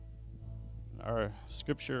Our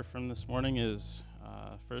scripture from this morning is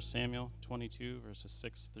 1 Samuel 22, verses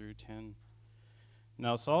 6 through 10.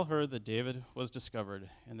 Now Saul heard that David was discovered,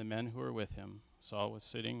 and the men who were with him. Saul was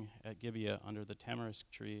sitting at Gibeah under the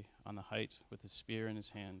tamarisk tree on the height with his spear in his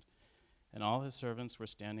hand, and all his servants were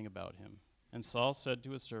standing about him. And Saul said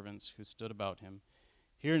to his servants who stood about him,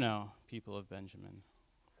 "Hear now, people of Benjamin.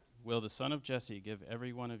 Will the son of Jesse give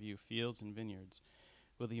every one of you fields and vineyards?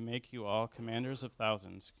 Will he make you all commanders of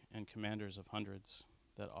thousands and commanders of hundreds,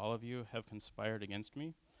 that all of you have conspired against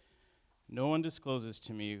me? No one discloses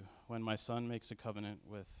to me when my son makes a covenant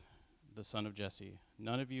with the son of Jesse.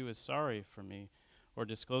 None of you is sorry for me or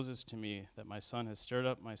discloses to me that my son has stirred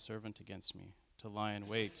up my servant against me, to lie in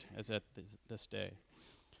wait as at this day."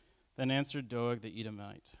 Then answered Doeg the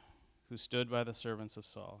Edomite, who stood by the servants of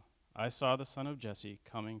Saul, "I saw the son of Jesse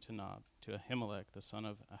coming to Nob, to Ahimelech the son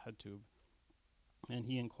of Ahitub, and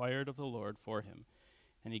he inquired of the Lord for him,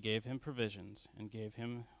 and he gave him provisions, and gave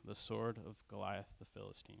him the sword of Goliath the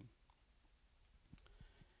Philistine."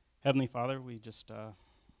 Heavenly Father, we just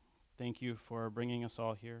thank you for bringing us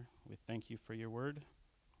all here. We thank you for your word.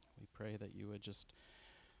 We pray that you would just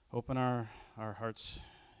open our hearts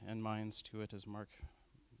and minds to it as Mark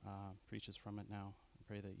preaches from it now. I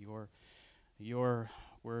pray that your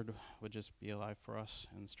word would just be alive for us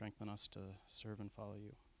and strengthen us to serve and follow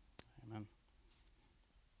you. Amen.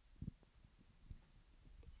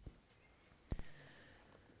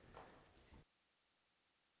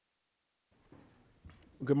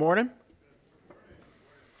 Good morning.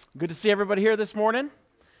 Good to see everybody here this morning.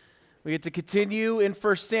 We get to continue in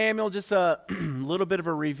 1 Samuel, just a little bit of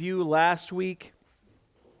a review last week.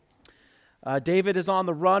 David is on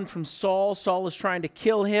the run from Saul. Saul is trying to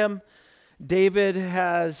kill him. David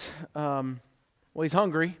has, he's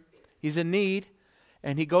hungry. He's in need.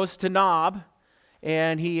 And he goes to Nob,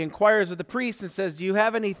 and he inquires of the priest and says, "Do you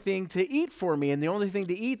have anything to eat for me?" And the only thing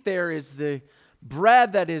to eat there is the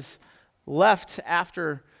bread that is left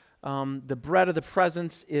after the bread of the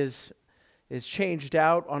presence is changed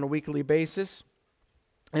out on a weekly basis.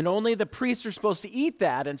 And only the priests are supposed to eat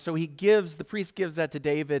that. And so the priest gives that to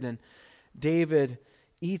David, and David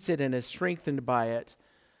eats it and is strengthened by it.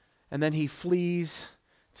 And then he flees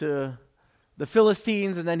to the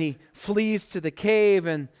Philistines, and then he flees to the cave,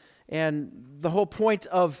 and the whole point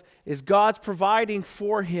is God's providing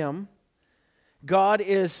for him. God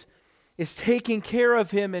is taking care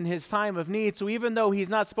of him in his time of need. So even though he's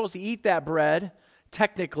not supposed to eat that bread,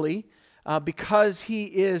 technically, because he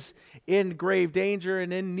is in grave danger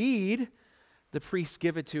and in need, the priests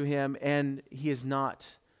give it to him, and he is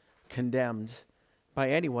not condemned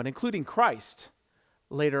by anyone, including Christ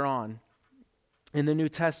later on in the New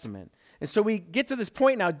Testament. And so we get to this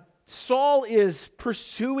point now. Saul is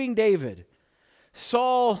pursuing David.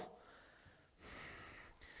 So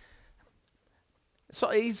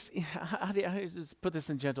how do you just put this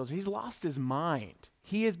in gentle? He's lost his mind.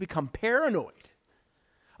 He has become paranoid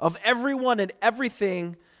of everyone and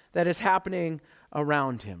everything that is happening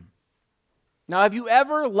around him. Now, have you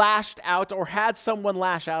ever lashed out or had someone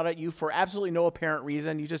lash out at you for absolutely no apparent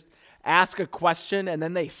reason? You just ask a question and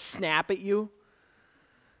then they snap at you?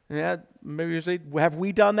 Yeah, maybe you say, have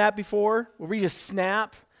we done that before? Where we just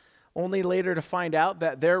snap only later to find out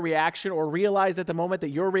that their reaction, or realize at the moment that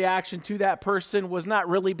your reaction to that person was not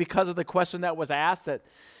really because of the question that was asked,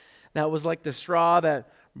 that was like the straw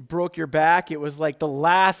that broke your back. It was like the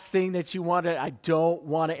last thing that you wanted. I don't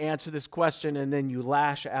want to answer this question, and then you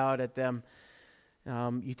lash out at them.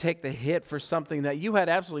 You take the hit for something that you had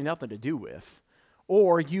absolutely nothing to do with,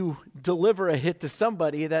 or you deliver a hit to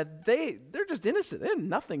somebody that they're just innocent. They have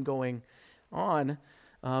nothing going on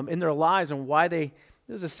in their lives, and why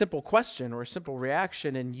there's a simple question or a simple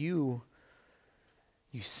reaction, and you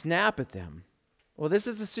snap at them. Well, this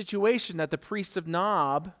is the situation that the priests of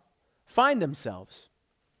Nob find themselves.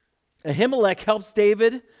 Ahimelech helps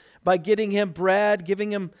David by getting him bread,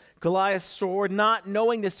 giving him Goliath's sword, not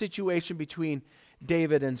knowing the situation between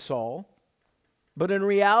David and Saul. But in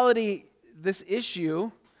reality, this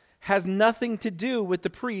issue has nothing to do with the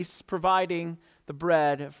priests providing the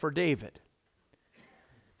bread for David.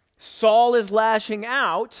 Saul is lashing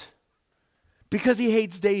out because he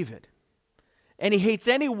hates David. And he hates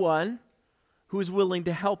anyone who is willing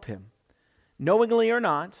to help him, knowingly or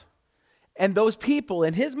not. And those people,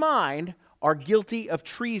 in his mind, are guilty of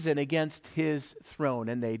treason against his throne,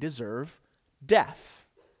 and they deserve death.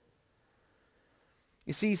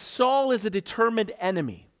 You see, Saul is a determined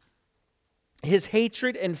enemy. His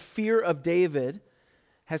hatred and fear of David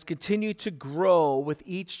has continued to grow with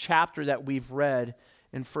each chapter that we've read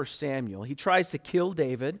in 1 Samuel. He tries to kill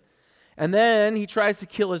David, and then he tries to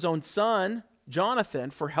kill his own son,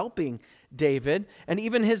 Jonathan, for helping David, and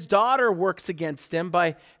even his daughter works against him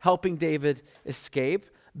by helping David escape.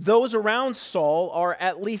 Those around Saul are,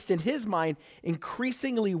 at least in his mind,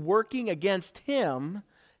 increasingly working against him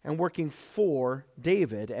and working for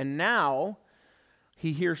David. And now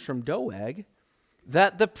he hears from Doeg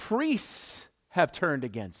that the priests have turned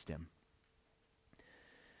against him.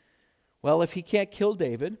 Well, if he can't kill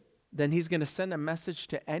David, then he's going to send a message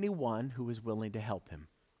to anyone who is willing to help him.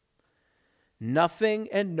 Nothing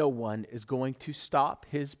and no one is going to stop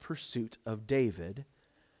his pursuit of David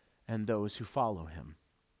and those who follow him.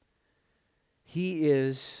 He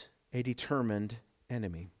is a determined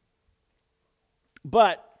enemy.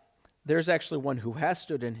 But there's actually one who has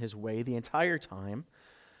stood in his way the entire time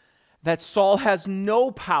that Saul has no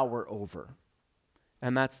power over,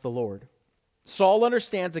 and that's the Lord. Saul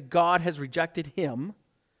understands that God has rejected him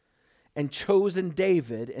and chosen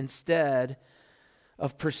David. Instead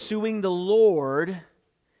of pursuing the Lord,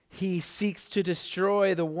 he seeks to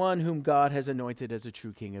destroy the one whom God has anointed as a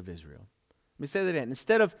true king of Israel. Let me say that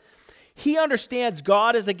again. He understands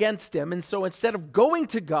God is against him, and so instead of going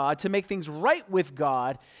to God to make things right with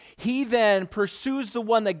God, he then pursues the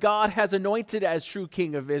one that God has anointed as true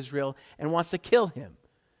king of Israel and wants to kill him.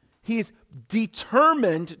 He's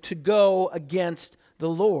determined to go against the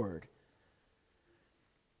Lord.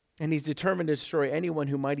 And he's determined to destroy anyone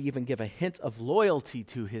who might even give a hint of loyalty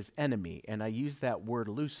to his enemy. And I use that word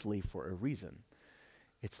loosely for a reason.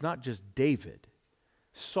 It's not just David.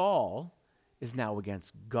 Saul is now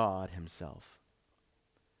against God himself.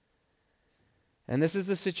 And this is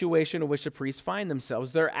the situation in which the priests find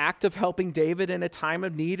themselves. Their act of helping David in a time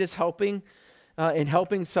of need is helping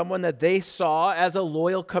someone that they saw as a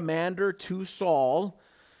loyal commander to Saul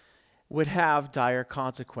would have dire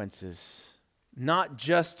consequences, not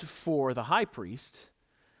just for the high priest,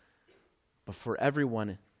 but for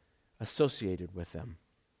everyone associated with them.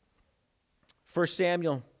 1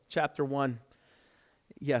 Samuel chapter 1.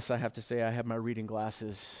 Yes, I have to say I have my reading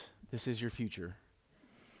glasses. This is your future.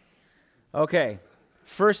 Okay,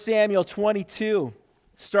 1 Samuel 22,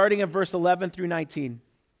 starting in verse 11 through 19.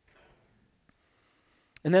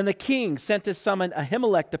 And then the king sent to summon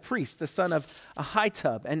Ahimelech the priest, the son of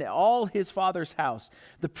Ahitub, and all his father's house.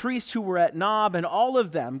 The priests who were at Nob, and all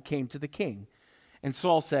of them came to the king. And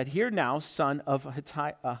Saul said, "Hear now, son of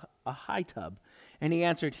Ahitub." And he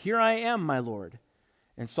answered, "Here I am, my lord."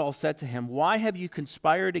 And Saul said to him, "Why have you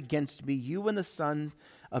conspired against me, you and the son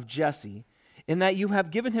of Jesse, in that you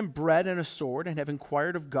have given him bread and a sword, and have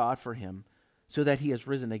inquired of God for him, so that he has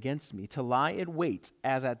risen against me, to lie in wait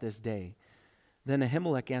as at this day?" Then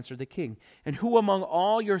Ahimelech answered the king, "And who among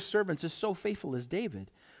all your servants is so faithful as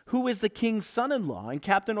David? Who is the king's son-in-law and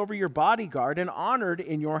captain over your bodyguard and honored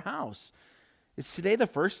in your house? Is today the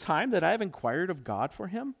first time that I have inquired of God for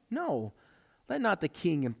him? No. Let not the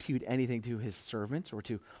king impute anything to his servants or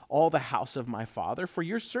to all the house of my father, for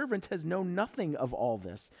your servant has known nothing of all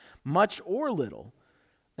this, much or little."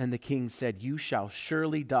 And the king said, "You shall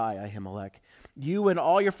surely die, Ahimelech, you and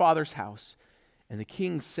all your father's house." And the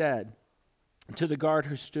king said to the guard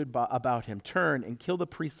who stood about him, "Turn and kill the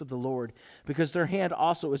priests of the Lord, because their hand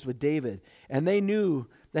also is with David." And they knew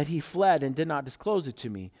that he fled and did not disclose it to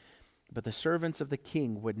me. But the servants of the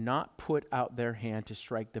king would not put out their hand to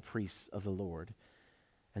strike the priests of the Lord.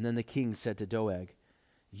 And then the king said to Doeg,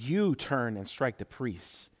 "You turn and strike the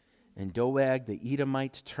priests." And Doeg the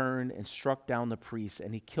Edomite turned and struck down the priests,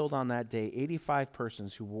 and he killed on that day 85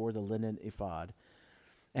 persons who wore the linen ephod.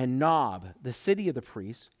 And Nob, the city of the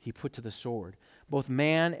priests, he put to the sword, both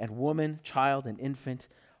man and woman, child and infant,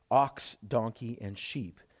 ox, donkey, and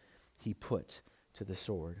sheep he put to the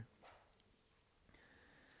sword.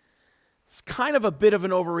 It's kind of a bit of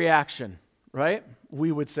an overreaction, right?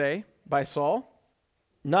 We would say, by Saul.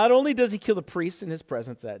 Not only does he kill the priests in his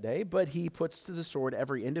presence that day, but he puts to the sword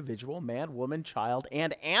every individual, man, woman, child,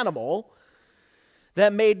 and animal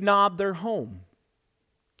that made Nob their home.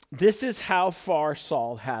 This is how far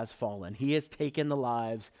Saul has fallen. He has taken the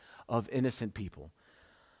lives of innocent people.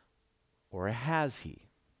 Or has he?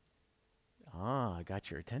 I got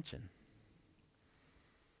your attention.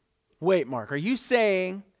 Wait, Mark, are you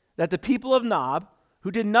saying that the people of Nob,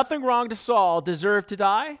 who did nothing wrong to Saul, deserve to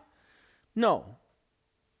die? No.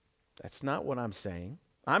 That's not what I'm saying.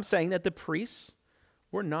 I'm saying that the priests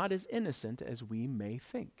were not as innocent as we may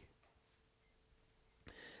think.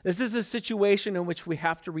 This is a situation in which we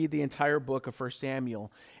have to read the entire book of 1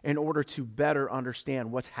 Samuel in order to better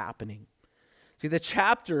understand what's happening. See, the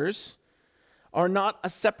chapters are not a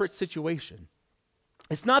separate situation.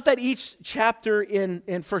 It's not that each chapter in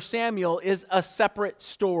 1 Samuel is a separate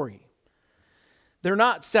story. They're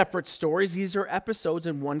not separate stories. These are episodes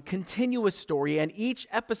in one continuous story, and each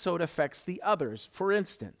episode affects the others. For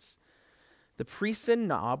instance, the priests in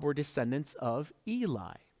Nob were descendants of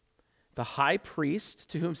Eli, the high priest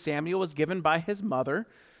to whom Samuel was given by his mother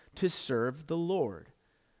to serve the Lord.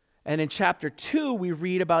 And in chapter 2, we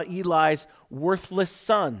read about Eli's worthless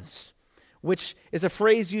sons, which is a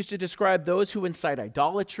phrase used to describe those who incite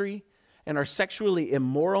idolatry and are sexually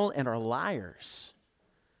immoral and are liars.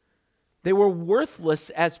 They were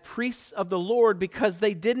worthless as priests of the Lord because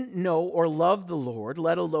they didn't know or love the Lord,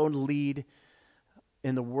 let alone lead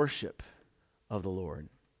in the worship of the Lord.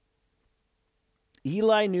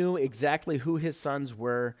 Eli knew exactly who his sons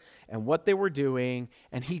were and what they were doing,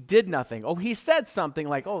 and he did nothing. Oh, he said something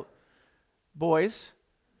like, "Oh, boys,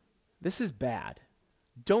 this is bad.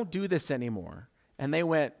 Don't do this anymore." And they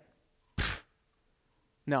went,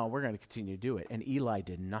 "No, we're going to continue to do it." And Eli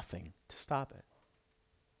did nothing to stop it.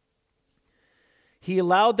 He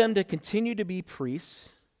allowed them to continue to be priests,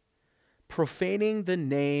 profaning the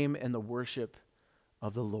name and the worship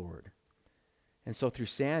of the Lord. And so through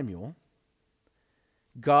Samuel,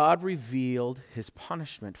 God revealed his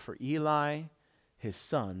punishment for Eli, his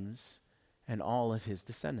sons, and all of his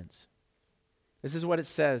descendants. This is what it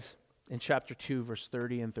says in chapter 2, verse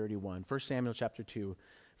 30 and 31. 1 Samuel chapter 2,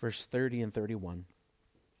 verse 30 and 31.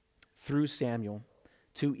 Through Samuel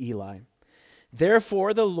to Eli.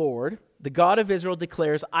 Therefore the Lord, the God of Israel,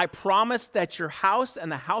 declares, I promise that your house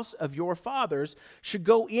and the house of your fathers should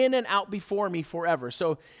go in and out before me forever.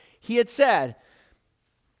 So he had said,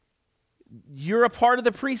 you're a part of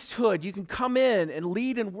the priesthood. You can come in and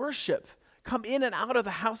lead and worship. Come in and out of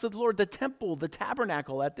the house of the Lord, the temple, the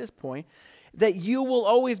tabernacle at this point, that you will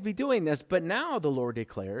always be doing this. But now the Lord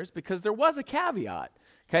declares, because there was a caveat,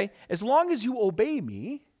 okay? As long as you obey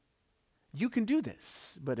me, you can do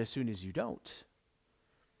this. But as soon as you don't,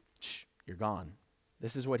 you're gone.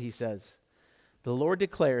 This is what he says. The Lord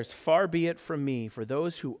declares, far be it from me, for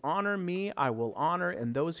those who honor me I will honor,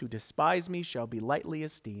 and those who despise me shall be lightly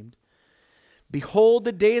esteemed. Behold,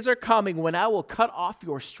 the days are coming when I will cut off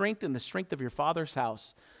your strength and the strength of your father's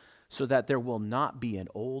house, so that there will not be an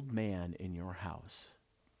old man in your house.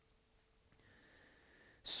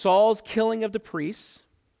 Saul's killing of the priests,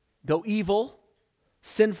 though evil,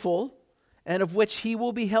 sinful, and of which he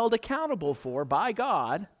will be held accountable for by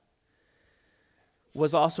God,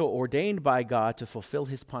 was also ordained by God to fulfill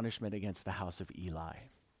his punishment against the house of Eli.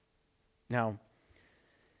 Now,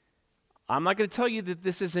 I'm not going to tell you that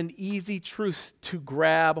this is an easy truth to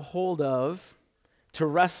grab hold of, to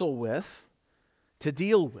wrestle with, to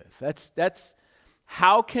deal with. That's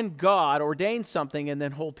how can God ordain something and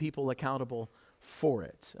then hold people accountable for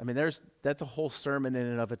it? I mean, that's a whole sermon in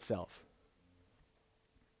and of itself.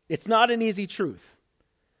 It's not an easy truth.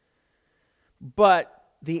 But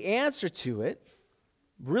the answer to it,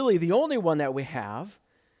 really the only one that we have,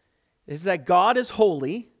 is that God is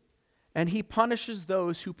holy and he punishes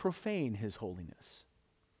those who profane his holiness.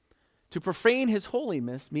 To profane his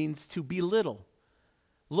holiness means to belittle,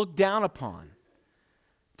 look down upon,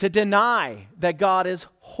 to deny that God is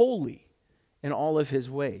holy in all of his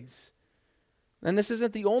ways. And this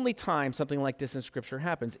isn't the only time something like this in Scripture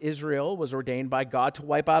happens. Israel was ordained by God to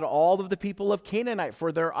wipe out all of the people of Canaanite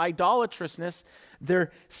for their idolatrousness,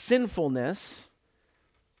 their sinfulness,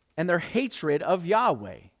 and their hatred of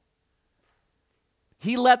Yahweh.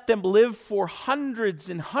 He let them live for hundreds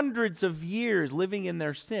and hundreds of years living in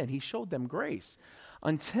their sin. He showed them grace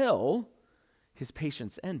until his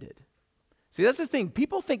patience ended. See, that's the thing.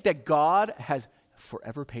 People think that God has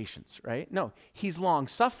forever patience, right? No, he's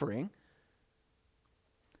long-suffering,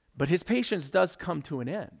 but his patience does come to an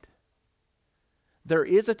end. There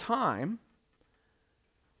is a time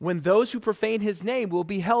when those who profane his name will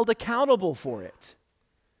be held accountable for it.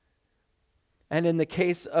 And in the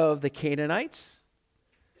case of the Canaanites,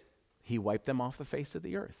 he wiped them off the face of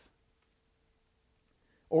the earth.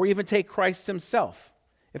 Or even take Christ himself.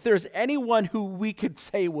 If there's anyone who we could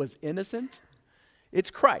say was innocent,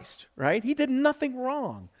 it's Christ, right? He did nothing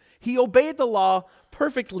wrong. He obeyed the law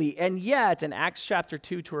perfectly. And yet, in Acts chapter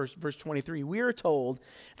 2, verse 23, we are told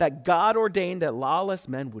that God ordained that lawless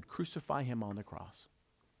men would crucify him on the cross.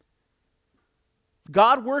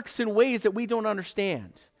 God works in ways that we don't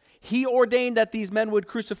understand. He ordained that these men would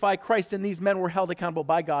crucify Christ, and these men were held accountable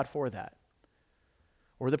by God for that.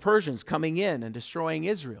 Or the Persians coming in and destroying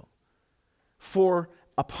Israel for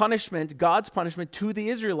a punishment, God's punishment to the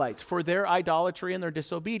Israelites for their idolatry and their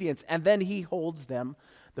disobedience. And then he holds them,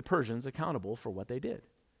 the Persians, accountable for what they did.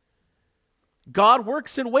 God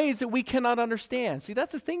works in ways that we cannot understand. See,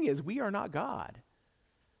 that's the thing is, we are not God.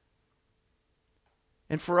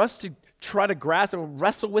 And for us to try to grasp and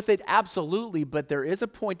wrestle with it, absolutely, but there is a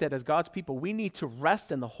point that as God's people, we need to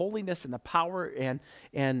rest in the holiness and the power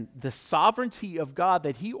and the sovereignty of God,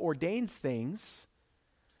 that he ordains things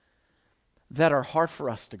that are hard for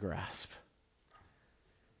us to grasp.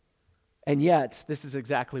 And yet, this is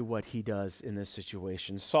exactly what he does in this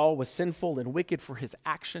situation. Saul was sinful and wicked for his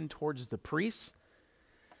action towards the priests,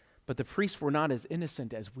 but the priests were not as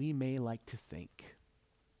innocent as we may like to think.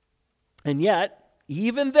 And yet,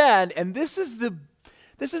 even then, and this is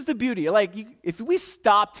the beauty. Like, if we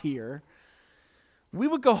stopped here, we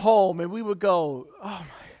would go home and we would go, oh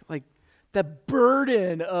my, like the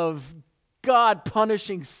burden of God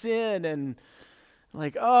punishing sin, and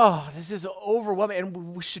like, oh, this is overwhelming,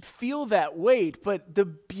 and we should feel that weight. But the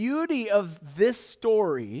beauty of this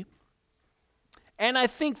story, and I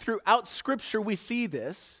think throughout Scripture we see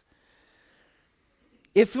this,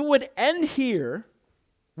 if it would end here,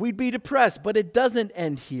 we'd be depressed, but it doesn't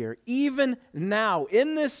end here. Even now,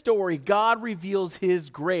 in this story, God reveals his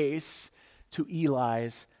grace to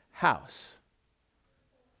Eli's house.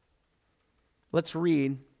 Let's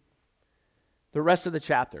read the rest of the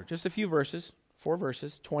chapter. Just a few verses, 4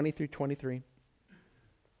 verses, 20 through 23.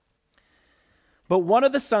 But one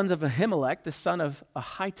of the sons of Ahimelech, the son of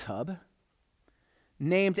Ahitub,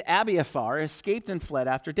 named Abiathar, escaped and fled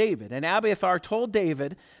after David. And Abiathar told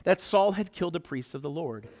David that Saul had killed a priest of the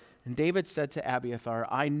Lord. And David said to Abiathar,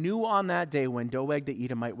 I knew on that day when Doeg the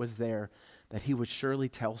Edomite was there that he would surely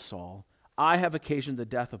tell Saul, I have occasioned the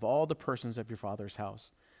death of all the persons of your father's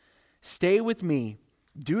house. Stay with me,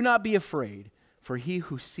 do not be afraid, for he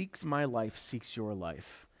who seeks my life seeks your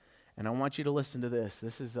life. And I want you to listen to this.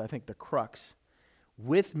 This is, I think, the crux.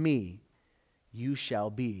 With me you shall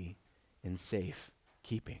be in safe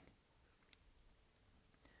keeping.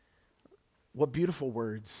 What beautiful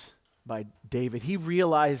words by David. He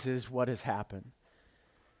realizes what has happened.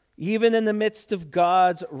 Even in the midst of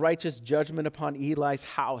God's righteous judgment upon Eli's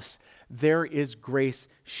house, there is grace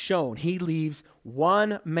shown. He leaves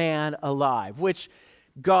one man alive, which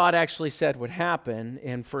God actually said would happen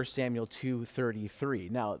in 1 Samuel 2:33.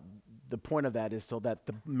 Now, the point of that is so that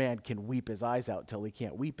the man can weep his eyes out till he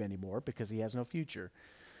can't weep anymore because he has no future.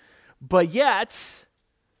 But yet,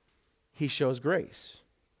 he shows grace.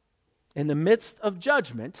 In the midst of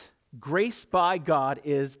judgment, grace by God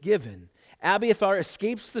is given. Abiathar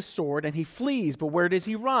escapes the sword and he flees, but where does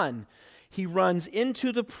he run? He runs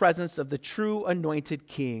into the presence of the true anointed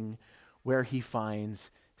king where he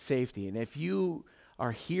finds safety. And if you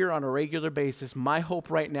are here on a regular basis, my hope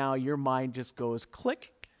right now, your mind just goes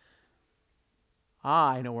click.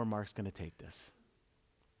 I know where Mark's going to take this.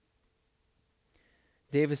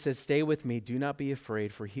 David says, stay with me, do not be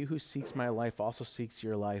afraid, for he who seeks my life also seeks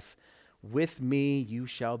your life. With me you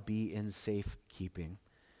shall be in safe keeping.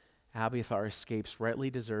 Abiathar escapes rightly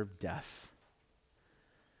deserved death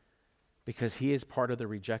because he is part of the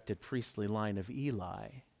rejected priestly line of Eli.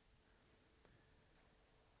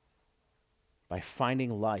 By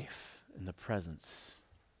finding life in the presence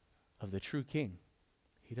of the true king.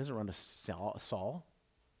 He doesn't run to Saul.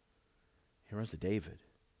 He runs to David.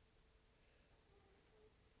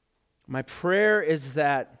 My prayer is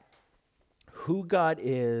that who God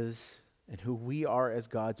is and who we are as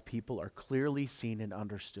God's people are clearly seen and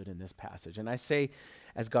understood in this passage. And I say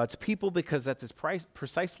as God's people because that's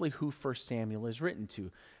precisely who 1 Samuel is written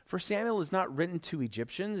to. 1 Samuel is not written to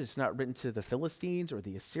Egyptians. It's not written to the Philistines or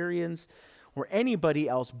the Assyrians or anybody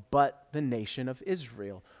else but the nation of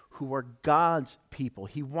Israel, who are God's people.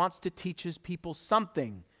 He wants to teach his people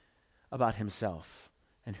something about himself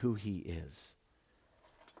and who he is.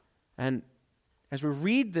 And as we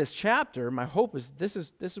read this chapter, my hope is this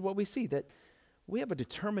is what we see, that we have a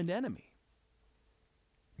determined enemy.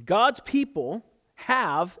 God's people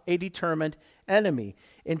have a determined enemy.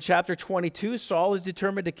 In chapter 22, Saul is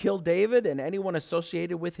determined to kill David and anyone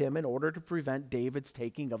associated with him in order to prevent David's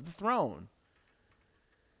taking of the throne.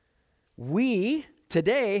 We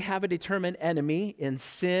today have a determined enemy in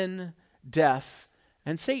sin, death,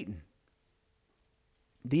 and Satan.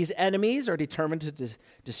 These enemies are determined to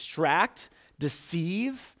distract,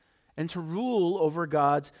 deceive, and to rule over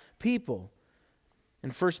God's people.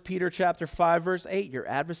 In 1 Peter chapter 5, verse 8, your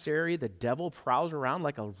adversary, the devil, prowls around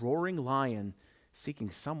like a roaring lion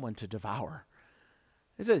seeking someone to devour.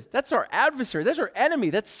 That's our adversary. That's our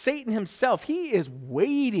enemy. That's Satan himself. He is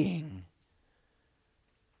waiting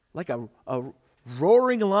like a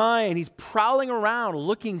roaring lion. He's prowling around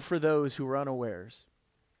looking for those who are unawares.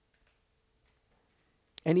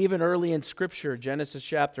 And even early in Scripture, Genesis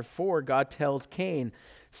chapter 4, God tells Cain,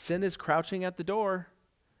 sin is crouching at the door.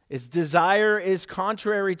 Its desire is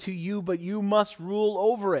contrary to you, but you must rule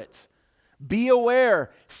over it. Be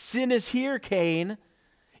aware, sin is here, Cain.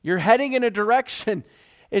 You're heading in a direction.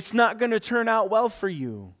 It's not going to turn out well for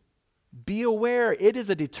you. Be aware, it is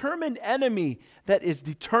a determined enemy that is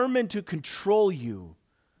determined to control you.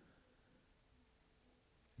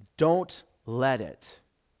 Don't let it.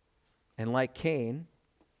 And like Cain,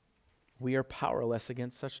 we are powerless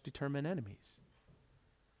against such determined enemies.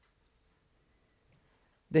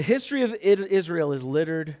 The history of Israel is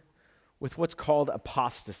littered with what's called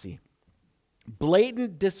apostasy.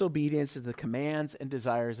 Blatant disobedience to the commands and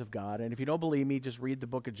desires of God. And if you don't believe me, just read the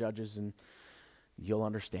book of Judges and you'll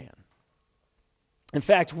understand. In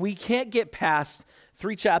fact, we can't get past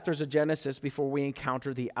 3 chapters of Genesis before we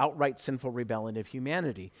encounter the outright sinful rebellion of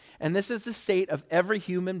humanity. And this is the state of every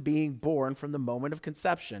human being born from the moment of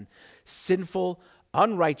conception. Sinful,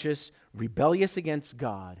 unrighteous, rebellious against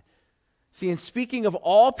God. See, in speaking of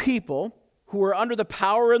all people who are under the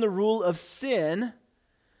power and the rule of sin,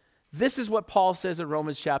 this is what Paul says in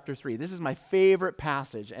Romans chapter 3. This is my favorite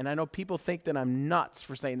passage, and I know people think that I'm nuts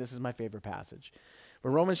for saying this is my favorite passage.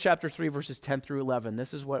 But Romans chapter 3, verses 10 through 11,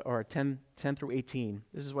 this is what, or 10 through 18,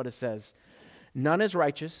 this is what it says. None is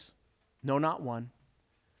righteous, no, not one.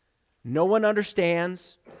 No one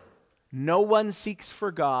understands, no one seeks for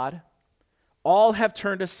God. All have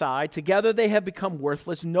turned aside. Together they have become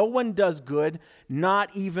worthless. No one does good, not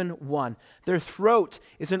even one. Their throat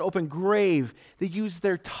is an open grave. They use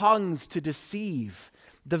their tongues to deceive.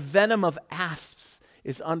 The venom of asps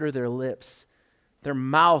is under their lips. Their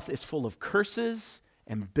mouth is full of curses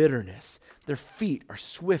and bitterness. Their feet are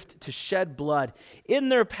swift to shed blood. In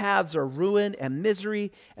their paths are ruin and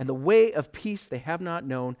misery, and the way of peace they have not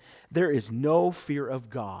known. There is no fear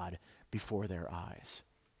of God before their eyes.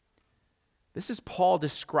 This is Paul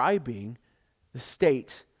describing the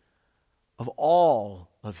state of all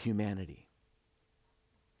of humanity.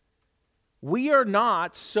 We are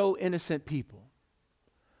not so innocent people.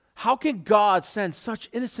 How can God send such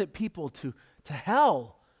innocent people to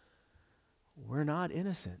hell? We're not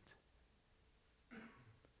innocent.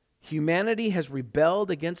 Humanity has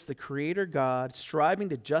rebelled against the Creator God, striving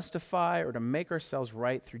to justify or to make ourselves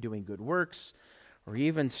right through doing good works, or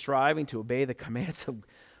even striving to obey the commands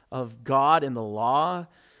of God in the law.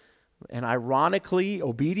 And ironically,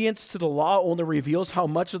 obedience to the law only reveals how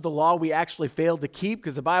much of the law we actually failed to keep,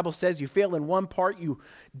 because the Bible says you fail in one part, you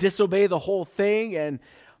disobey the whole thing, and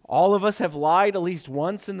all of us have lied at least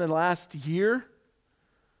once in the last year.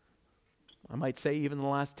 I might say even in the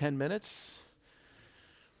last 10 minutes.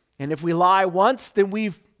 And if we lie once, then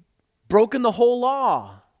we've broken the whole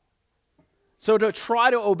law. So to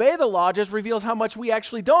try to obey the law just reveals how much we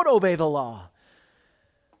actually don't obey the law.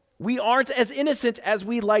 We aren't as innocent as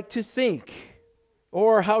we like to think,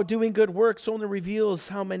 or how doing good works only reveals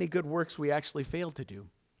how many good works we actually fail to do.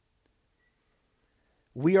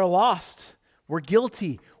 We are lost. We're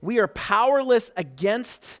guilty. We are powerless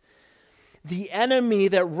against the enemy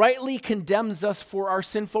that rightly condemns us for our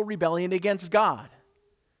sinful rebellion against God.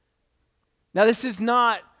 Now, this is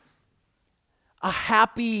not a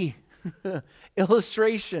happy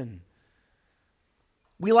illustration.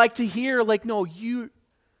 We like to hear, like, no,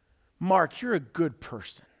 Mark, you're a good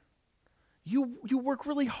person. You work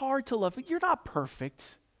really hard to love, but you're not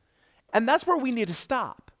perfect. And that's where we need to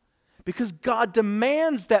stop, because God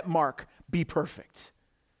demands that Mark be perfect.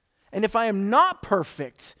 And if I am not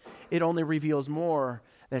perfect, it only reveals more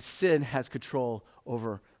that sin has control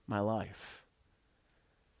over my life.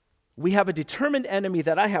 We have a determined enemy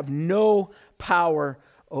that I have no power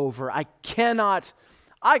over. I cannot,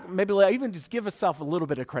 maybe I even just give myself a little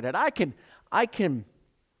bit of credit. I can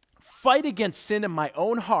fight against sin in my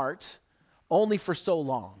own heart only for so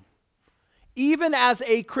long. Even as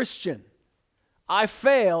a Christian, I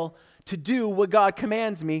fail to do what God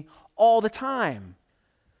commands me all the time.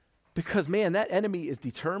 Because, man, that enemy is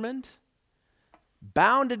determined,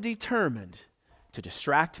 bound and determined to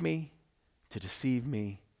distract me, to deceive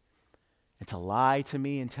me, and to lie to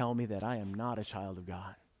me and tell me that I am not a child of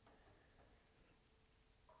God.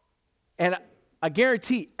 And I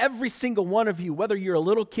guarantee every single one of you, whether you're a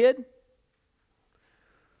little kid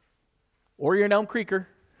or you're an Elm Creeker,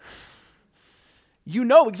 you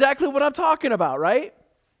know exactly what I'm talking about, right?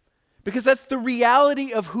 Because that's the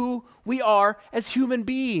reality of who we are as human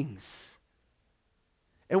beings.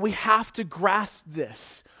 And we have to grasp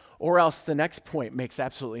this, or else the next point makes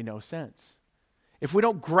absolutely no sense. If we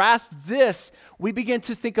don't grasp this, we begin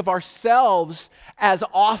to think of ourselves as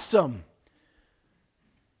awesome.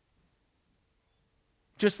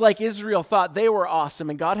 Just like Israel thought they were awesome,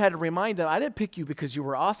 and God had to remind them, I didn't pick you because you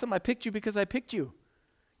were awesome. I picked you because I picked you.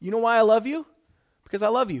 You know why I love you? Because I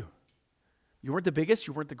love you. You weren't the biggest,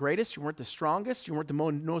 you weren't the greatest, you weren't the strongest, you weren't the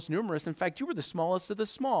most numerous. In fact, you were the smallest of the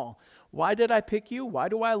small. Why did I pick you? Why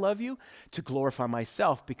do I love you? To glorify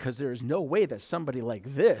myself, because there is no way that somebody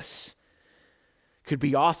like this could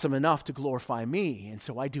be awesome enough to glorify me. And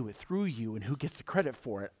so I do it through you, and who gets the credit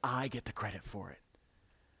for it? I get the credit for it.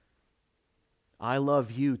 I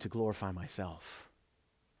love you to glorify myself.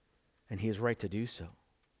 And he is right to do so.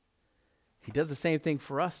 He does the same thing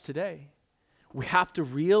for us today. We have to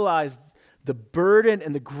realize the burden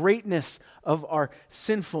and the greatness of our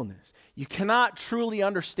sinfulness. You cannot truly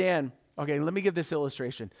understand. Okay, let me give this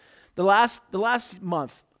illustration. The last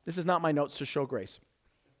month, this is not my notes to show grace.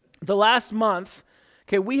 The last month,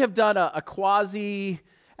 okay, we have done a quasi,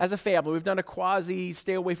 as a family, we've done a quasi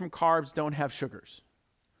stay away from carbs, don't have sugars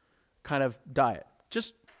kind of diet.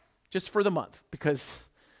 Just for the month, because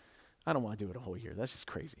I don't want to do it a whole year. That's just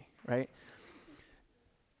crazy, right?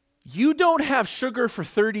 You don't have sugar for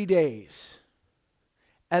 30 days,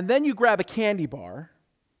 and then you grab a candy bar.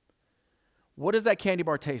 What does that candy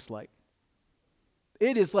bar taste like?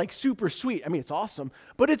 It is like super sweet. I mean, it's awesome,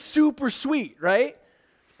 but it's super sweet, right?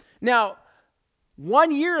 Now,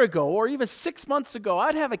 1 year ago, or even 6 months ago,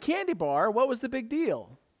 I'd have a candy bar. What was the big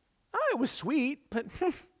deal? Oh, it was sweet, but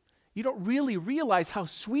you don't really realize how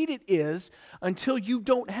sweet it is until you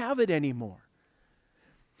don't have it anymore.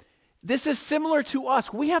 This is similar to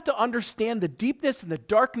us. We have to understand the deepness and the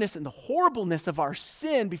darkness and the horribleness of our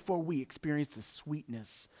sin before we experience the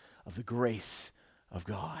sweetness of the grace of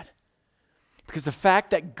God. Because the fact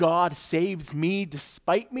that God saves me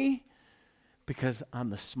despite me, because I'm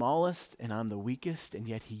the smallest and I'm the weakest, and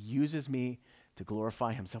yet he uses me to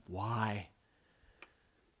glorify himself. Why?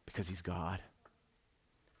 Because he's God.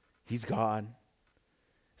 He's God.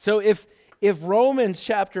 So if Romans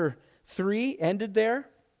chapter 3 ended there,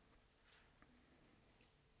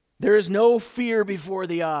 there is no fear before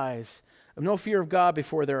the eyes, no fear of God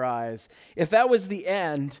before their eyes. If that was the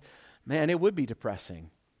end, man, it would be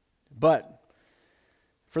depressing. But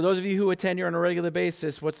for those of you who attend here on a regular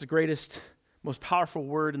basis, what's the greatest, most powerful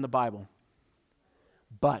word in the Bible?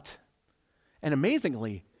 But. And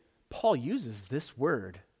amazingly, Paul uses this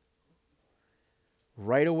word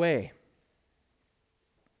right away.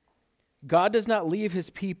 God does not leave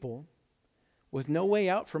his people with no way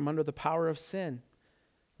out from under the power of sin.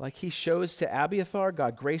 Like he shows to Abiathar,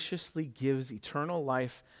 God graciously gives eternal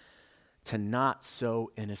life to not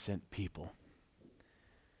so innocent people.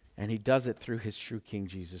 And he does it through his true King,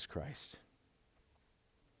 Jesus Christ.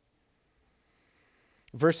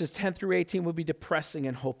 Verses 10 through 18 would be depressing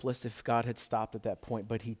and hopeless if God had stopped at that point,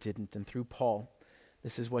 but he didn't. And through Paul,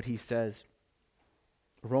 this is what he says.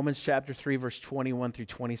 Romans chapter 3, verse 21 through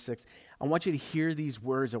 26. I want you to hear these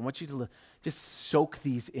words. I want you to just soak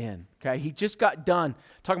these in. Okay? He just got done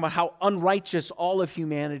talking about how unrighteous all of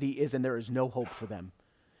humanity is, and there is no hope for them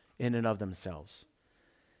in and of themselves.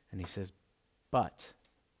 And he says, but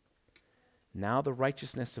now the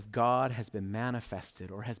righteousness of God has been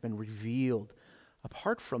manifested or has been revealed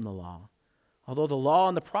apart from the law, although the law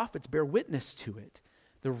and the prophets bear witness to it.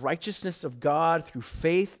 The righteousness of God through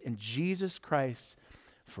faith in Jesus Christ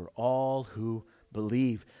for all who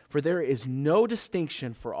believe. For there is no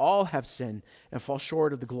distinction, for all have sinned and fall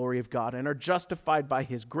short of the glory of God and are justified by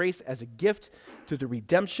his grace as a gift through the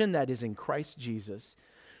redemption that is in Christ Jesus,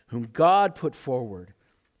 whom God put forward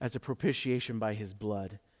as a propitiation by his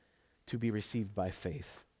blood to be received by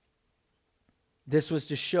faith. This was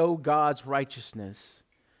to show God's righteousness,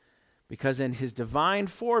 because in his divine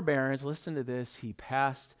forbearance, listen to this, he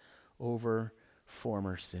passed over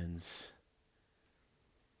former sins.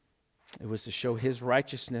 It was to show his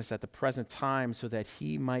righteousness at the present time so that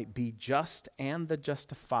he might be just and the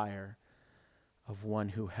justifier of one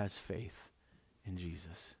who has faith in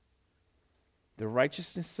Jesus. The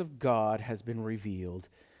righteousness of God has been revealed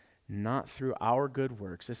not through our good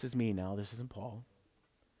works. This is me now, this isn't Paul.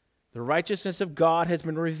 The righteousness of God has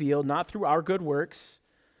been revealed not through our good works,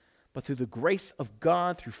 but through the grace of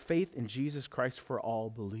God through faith in Jesus Christ for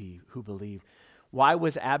all who believe. Why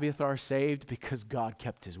was Abiathar saved? Because God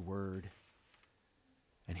kept his word.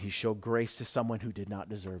 And he showed grace to someone who did not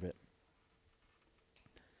deserve it.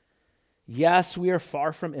 Yes, we are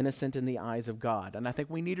far from innocent in the eyes of God. And I think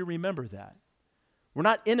we need to remember that. We're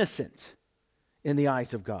not innocent in the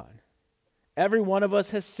eyes of God. Every one of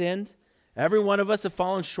us has sinned. Every one of us have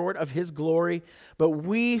fallen short of his glory. But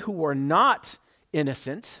we who are not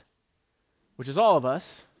innocent, which is all of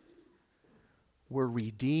us, were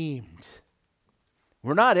redeemed.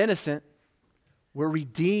 We're not innocent. We're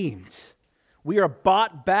redeemed. We are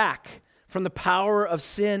bought back from the power of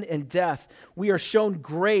sin and death. We are shown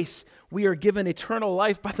grace. We are given eternal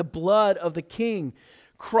life by the blood of the King.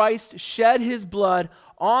 Christ shed his blood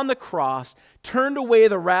on the cross, turned away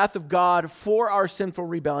the wrath of God for our sinful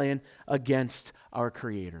rebellion against our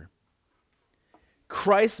Creator.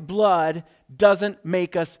 Christ's blood doesn't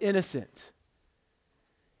make us innocent.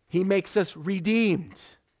 He makes us redeemed.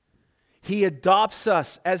 He adopts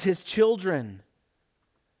us as his children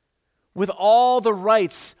with all the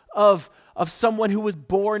rights of someone who was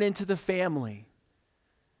born into the family.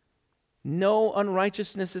 No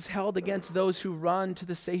unrighteousness is held against those who run to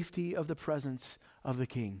the safety of the presence of the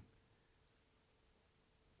King.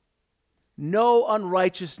 No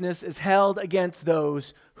unrighteousness is held against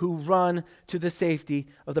those who run to the safety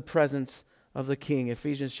of the presence of the King.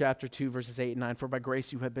 Ephesians chapter 2, verses 8 and 9. For by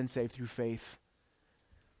grace you have been saved through faith.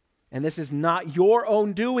 And this is not your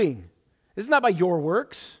own doing. This is not by your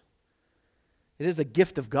works. It is a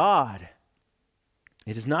gift of God.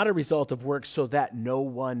 It is not a result of works, so that no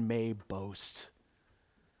one may boast.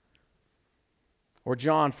 Or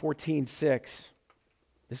John 14:6.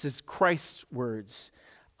 This is Christ's words.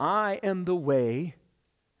 I am the way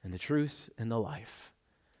and the truth and the life,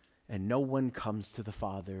 and no one comes to the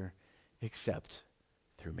Father except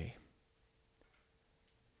through me.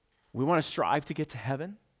 We want to strive to get to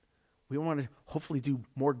heaven. We want to hopefully do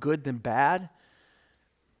more good than bad.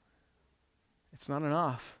 It's not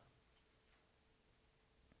enough.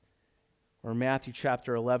 Or Matthew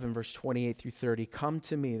chapter 11, verse 28 through 30. Come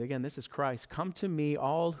to me. Again, this is Christ. Come to me,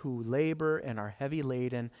 all who labor and are heavy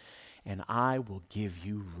laden, and I will give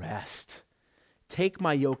you rest. Take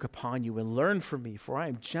my yoke upon you and learn from me, for I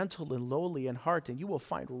am gentle and lowly in heart, and you will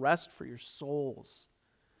find rest for your souls.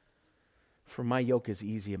 For my yoke is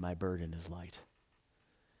easy and my burden is light.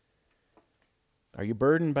 Are you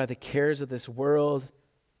burdened by the cares of this world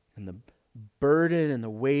and the burden and the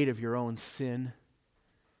weight of your own sin?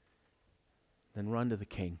 Then run to the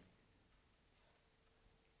King.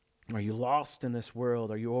 Are you lost in this world?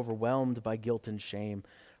 Are you overwhelmed by guilt and shame?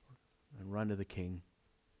 Then run to the King.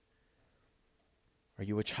 Are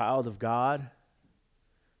you a child of God?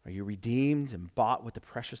 Are you redeemed and bought with the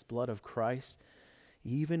precious blood of Christ?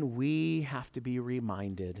 Even we have to be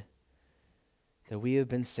reminded that we have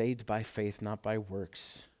been saved by faith, not by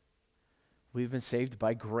works. We've been saved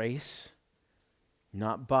by grace,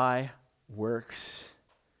 not by works.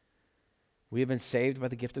 We have been saved by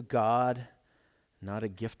the gift of God, not a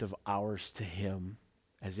gift of ours to him,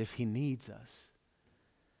 as if he needs us.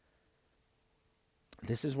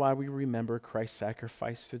 This is why we remember Christ's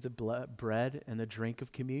sacrifice through the bread and the drink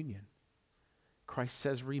of communion. Christ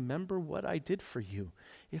says, remember what I did for you.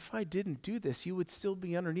 If I didn't do this, you would still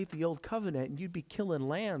be underneath the old covenant, and you'd be killing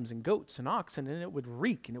lambs and goats and oxen, and it would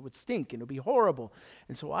reek, and it would stink, and it would be horrible.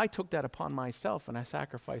 And so I took that upon myself, and I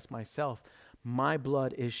sacrificed myself. My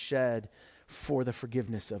blood is shed for the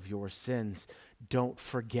forgiveness of your sins. Don't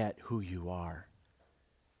forget who you are.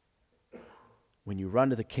 When you run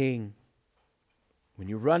to the King, when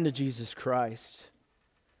you run to Jesus Christ,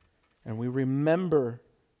 and we remember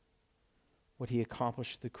what he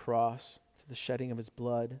accomplished at the cross, through the shedding of his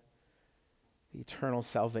blood, the eternal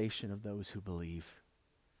salvation of those who believe.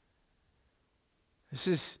 This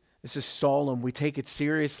is solemn. We take it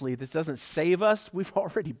seriously. This doesn't save us. We've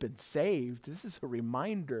already been saved. This is a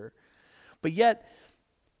reminder. But yet,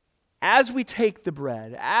 as we take the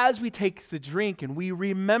bread, as we take the drink, and we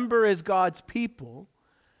remember as God's people,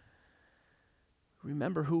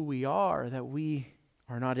 remember who we are, that we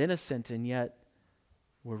are not innocent, and yet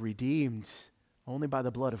we're redeemed only by the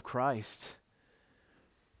blood of Christ.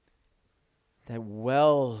 That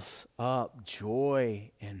wells up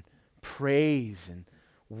joy and praise and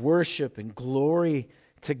worship and glory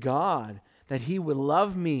to God, that he would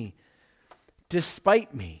love me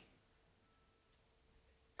despite me.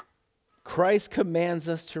 Christ commands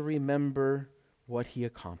us to remember what he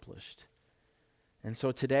accomplished. And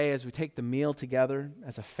so today, as we take the meal together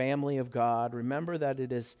as a family of God, remember that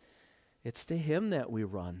it's to him that we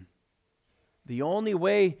run. The only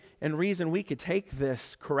way and reason we could take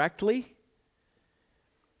this correctly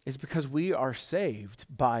is because we are saved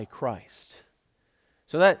by Christ.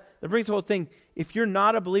 So that brings the whole thing. If you're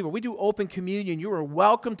not a believer, we do open communion. You are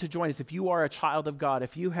welcome to join us if you are a child of God.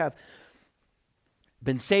 If you have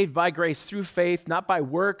been saved by grace through faith, not by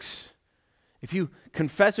works. If you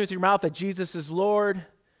confess with your mouth that Jesus is Lord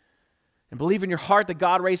and believe in your heart that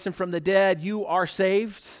God raised him from the dead, you are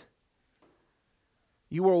saved.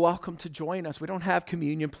 You are welcome to join us. We don't have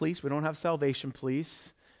communion police. We don't have salvation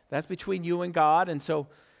police. That's between you and God. And so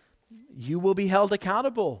you will be held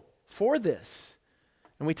accountable for this.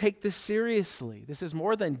 And we take this seriously. This is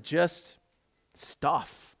more than just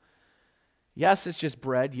stuff. Yes, it's just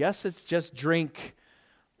bread. Yes, it's just drink.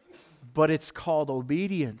 But it's called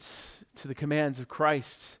obedience to the commands of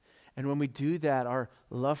Christ. And when we do that, our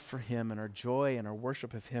love for him and our joy and our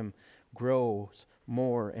worship of him grows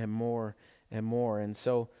more and more and more. And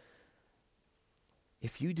so,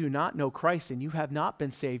 if you do not know Christ and you have not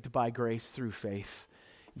been saved by grace through faith,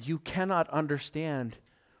 you cannot understand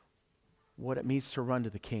what it means to run to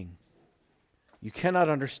the King. You cannot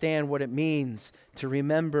understand what it means to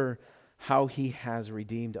remember how he has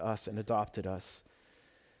redeemed us and adopted us.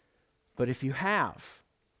 But if you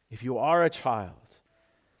are a child,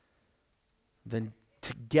 then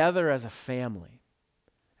together as a family,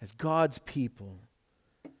 as God's people,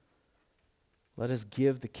 let us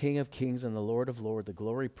give the King of Kings and the Lord of Lords the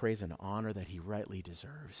glory, praise, and honor that he rightly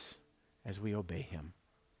deserves as we obey him.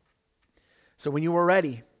 So when you are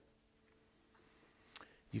ready,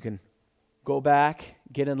 you can go back,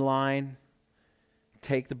 get in line,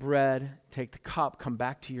 take the bread, take the cup, come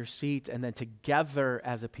back to your seats, and then together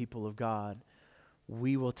as a people of God,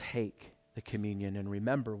 we will take the communion and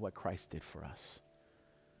remember what Christ did for us.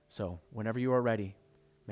 So whenever you are ready,